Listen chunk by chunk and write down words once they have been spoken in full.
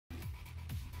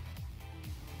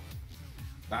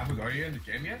Mahbod, are you in the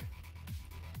game yet?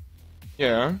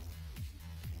 Yeah.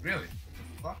 Really? What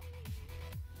the fuck?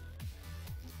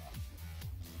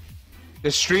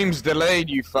 The stream's delayed,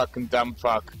 you fucking dumb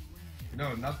fuck.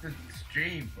 No, not the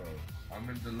stream, bro. I'm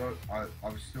in the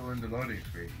I'm still in the loading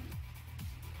screen.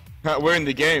 We're in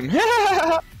the game.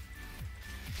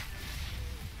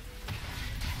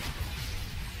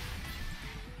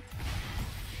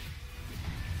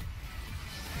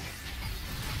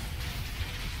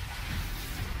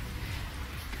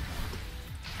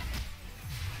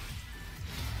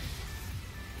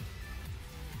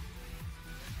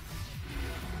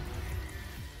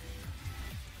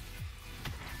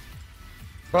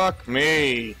 Fuck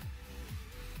me.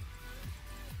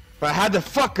 If I had the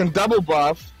fucking double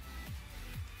buff.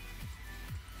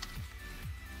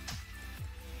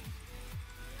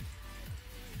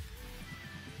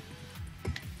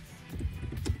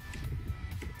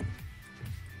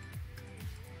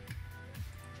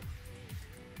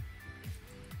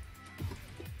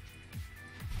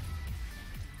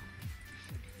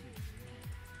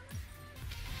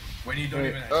 When you don't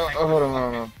even attack hold on,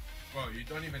 hold on. Bro, you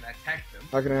don't even attack them.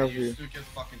 How can I help you? You still get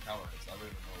fucking tower hits. I don't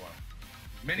even know why.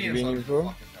 Minions Being are info?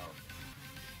 fucking tower.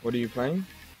 What are you playing?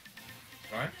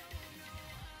 Right?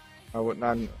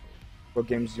 What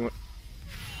games do you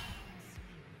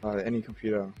want? Any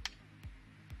computer.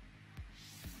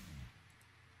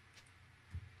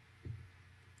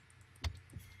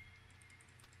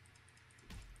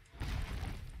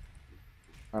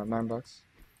 9 bucks.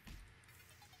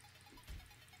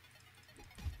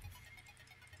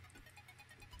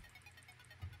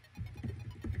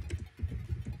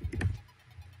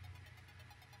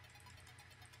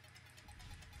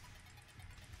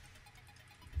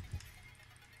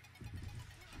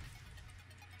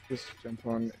 Just jump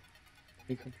on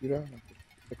any computer,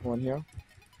 click one here.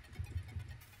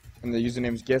 And the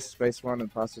username is guest space 1 and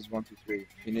password is 123.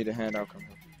 If you need a hand, I'll come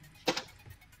help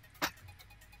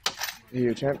you.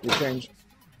 Here, champ, you changed.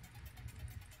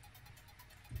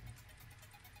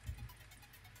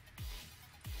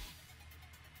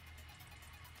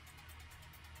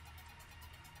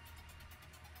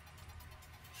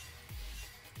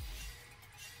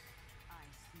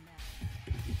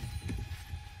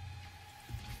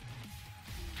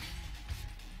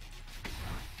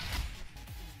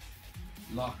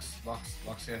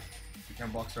 Locks here. You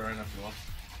can box her in if you want.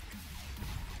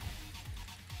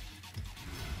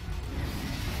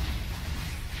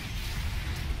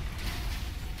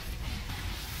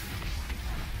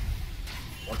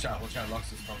 Watch out,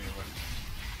 Lux is coming away.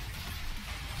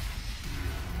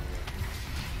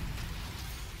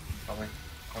 I'm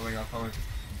coming.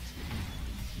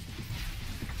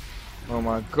 Oh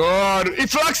my god,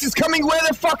 if Lux is coming, where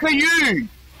the fuck are you?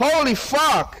 Holy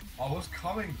fuck! I was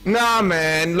coming. Nah,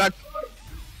 man, like,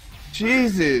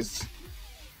 Jesus.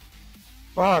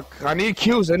 Fuck, I need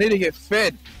kills, I need to get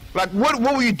fed. Like, what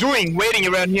were you doing waiting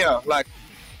around here? Like,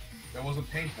 there was a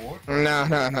pink board. No.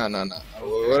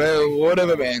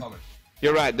 Whatever, man.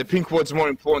 You're right, the pink ward's more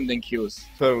important than kills.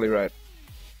 Totally right.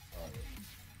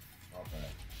 Not bad.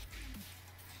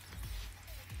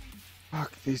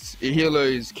 Fuck, this healer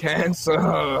is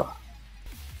cancer.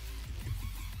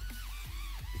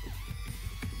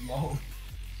 Lol.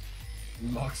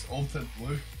 Lux ulted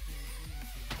blue.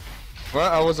 Well,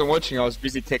 I wasn't watching, I was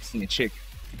busy texting a chick.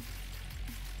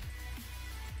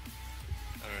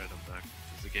 Alright, I'm back.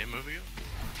 Is the game moving yet?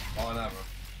 Oh, no, bro.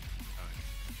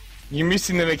 You're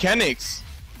missing the mechanics.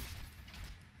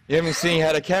 You haven't seen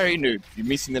how to carry, noob. You're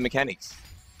missing the mechanics.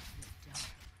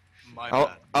 My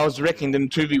bad. I was wrecking them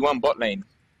 2v1 bot lane.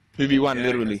 2v1 Yeah,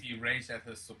 literally. he raised at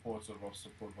his support, so Rob's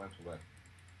support went away.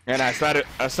 And I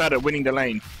started winning the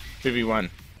lane. 2v1.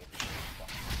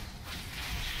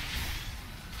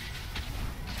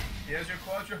 Here's your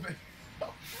quadra, man.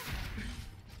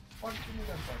 Fuck, give me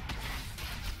that fuck.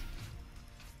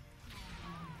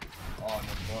 Oh,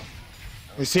 no, bro.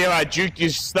 You see how I juked your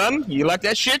stun? You like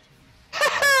that shit?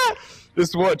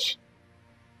 Just watch.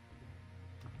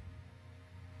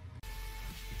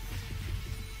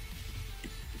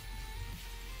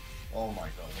 Oh my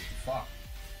god, what the fuck?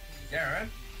 Garrett?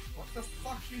 What the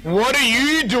fuck you doing? What are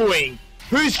you doing?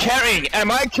 Who's carrying?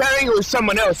 Am I carrying or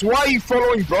someone else? Why are you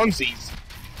following bronzies?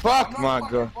 Fuck I'm my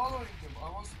not god. following them. I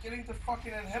was getting the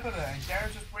fucking inhibitor and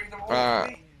Garrett just bring them all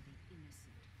to me.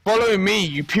 Follow me,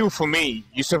 you peel for me.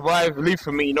 You survive, live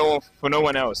for me, for no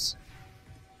one else.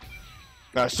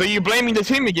 So you're blaming the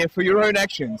team again for your own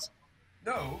actions?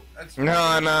 No, that's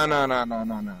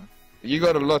No. You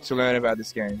got a lot to learn about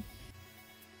this game.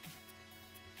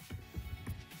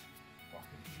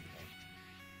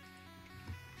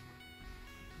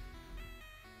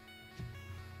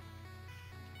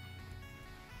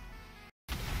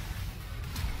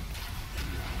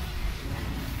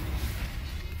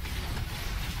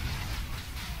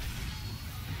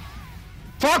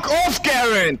 Fuck off,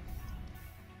 Garen!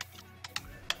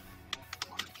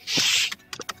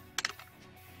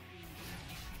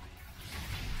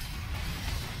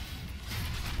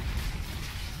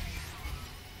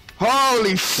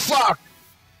 Holy fuck!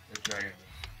 The dragon.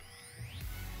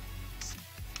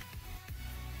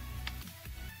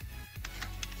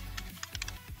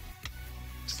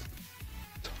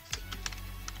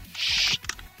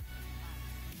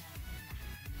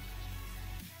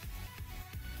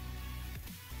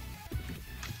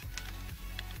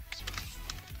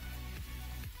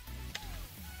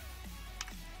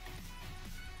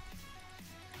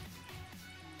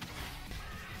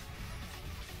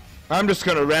 I'm just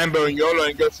gonna Rambo and YOLO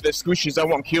and go for the squishies. I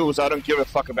want kills. I don't give a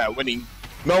fuck about winning.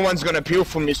 No one's gonna peel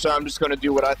for me, so I'm just gonna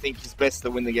do what I think is best to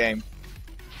win the game.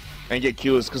 And get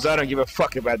kills, because I don't give a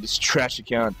fuck about this trash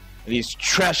account. These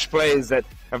trash players that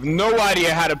have no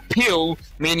idea how to peel,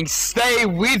 meaning stay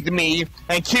with me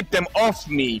and keep them off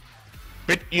me.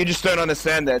 But you just don't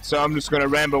understand that, so I'm just gonna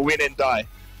Rambo, win and die.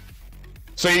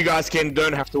 So you guys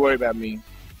don't have to worry about me.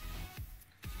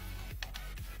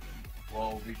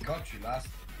 Well, we got you last.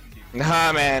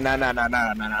 Nah, man,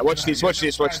 nah. Watch this. Nah. Oh,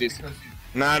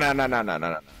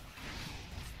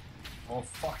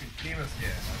 fucking team is here.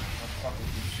 I'm not fucking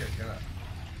do shit, can I?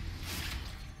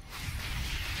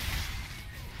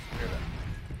 Look at that.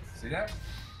 See that?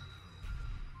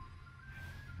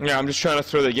 Yeah, I'm just trying to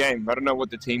throw the game. I don't know what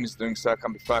the team is doing, so I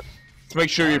can't be fucked. Let's make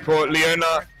sure you report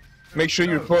Leona. Make sure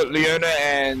you report Leona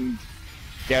and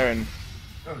Garen.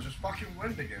 No, just fucking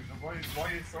win the game. Why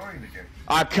are you throwing the game?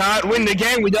 I can't win the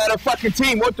game without a fucking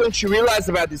team. What don't you realize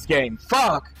about this game?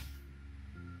 Fuck.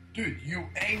 Dude, you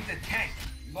aimed the tank.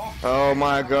 Oh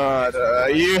my god.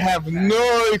 You have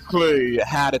no clue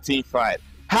how to team fight.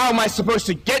 How am I supposed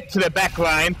to get to the back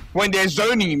line when they're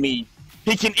zoning me?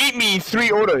 He can eat me in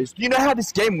 3 autos. Do you know how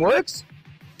this game works?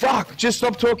 Fuck. Just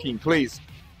stop talking, please.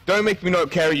 Don't make me not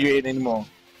carry you in anymore.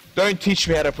 Don't teach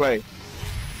me how to play.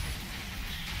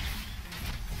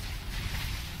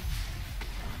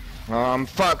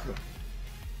 Fuck.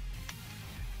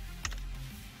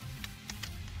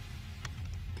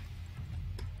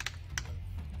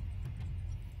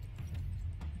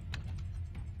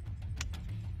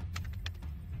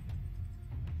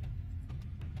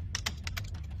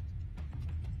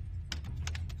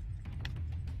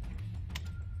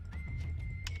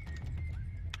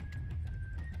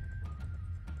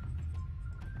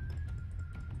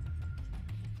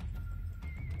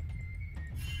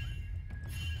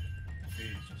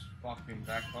 Just fucking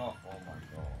back off. Oh my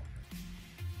god.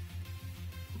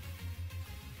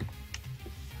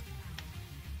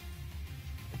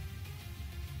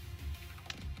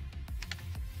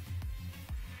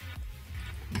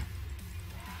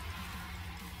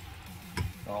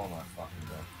 Oh my fucking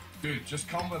god. Dude, just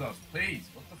come with us, please.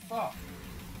 What the fuck?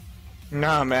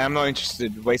 Nah, man, I'm not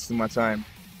interested. Wasting my time.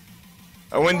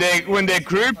 When they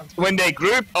group,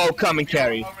 I'll come and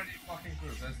carry. Already fucking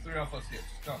group. There's 3 of us here.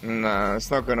 Just come. Nah, it's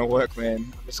not gonna work, man.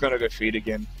 I'm just gonna go feed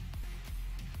again.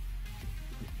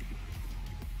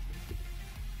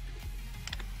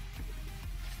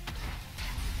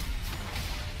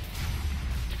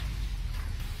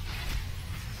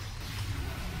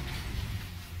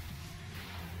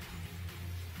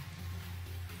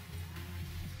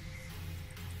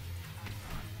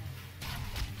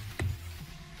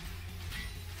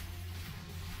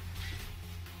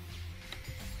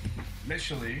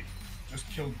 Literally, just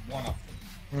killed one of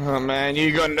them. Oh man,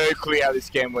 you got no clue how this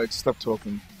game works. Stop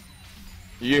talking.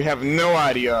 You have no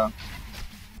idea.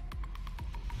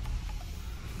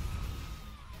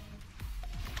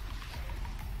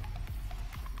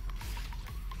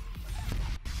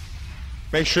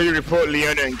 Make sure you report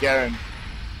Leona and Garen.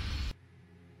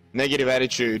 Negative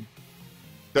attitude.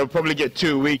 They'll probably get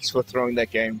 2 weeks for throwing that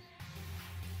game.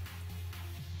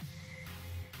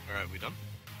 Alright, we done?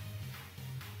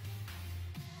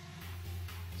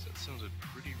 That sounded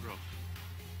pretty rough.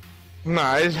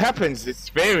 Nah, it happens. It's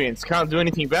variance. Can't do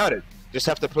anything about it. Just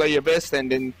have to play your best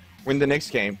and then win the next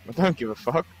game. I don't give a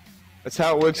fuck. That's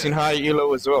how it works in high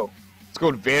elo as well. It's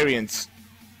called variance.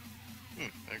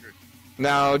 I agree.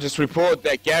 Now just report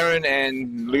that Garen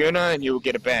and Leona and you'll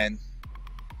get a ban.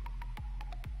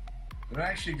 Did I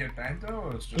actually get banned though,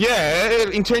 or it's just... Yeah,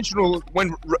 intentional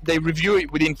when they review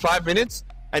it within 5 minutes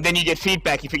and then you get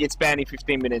feedback if it gets banned in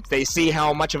 15 minutes. They see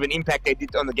how much of an impact they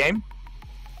did on the game.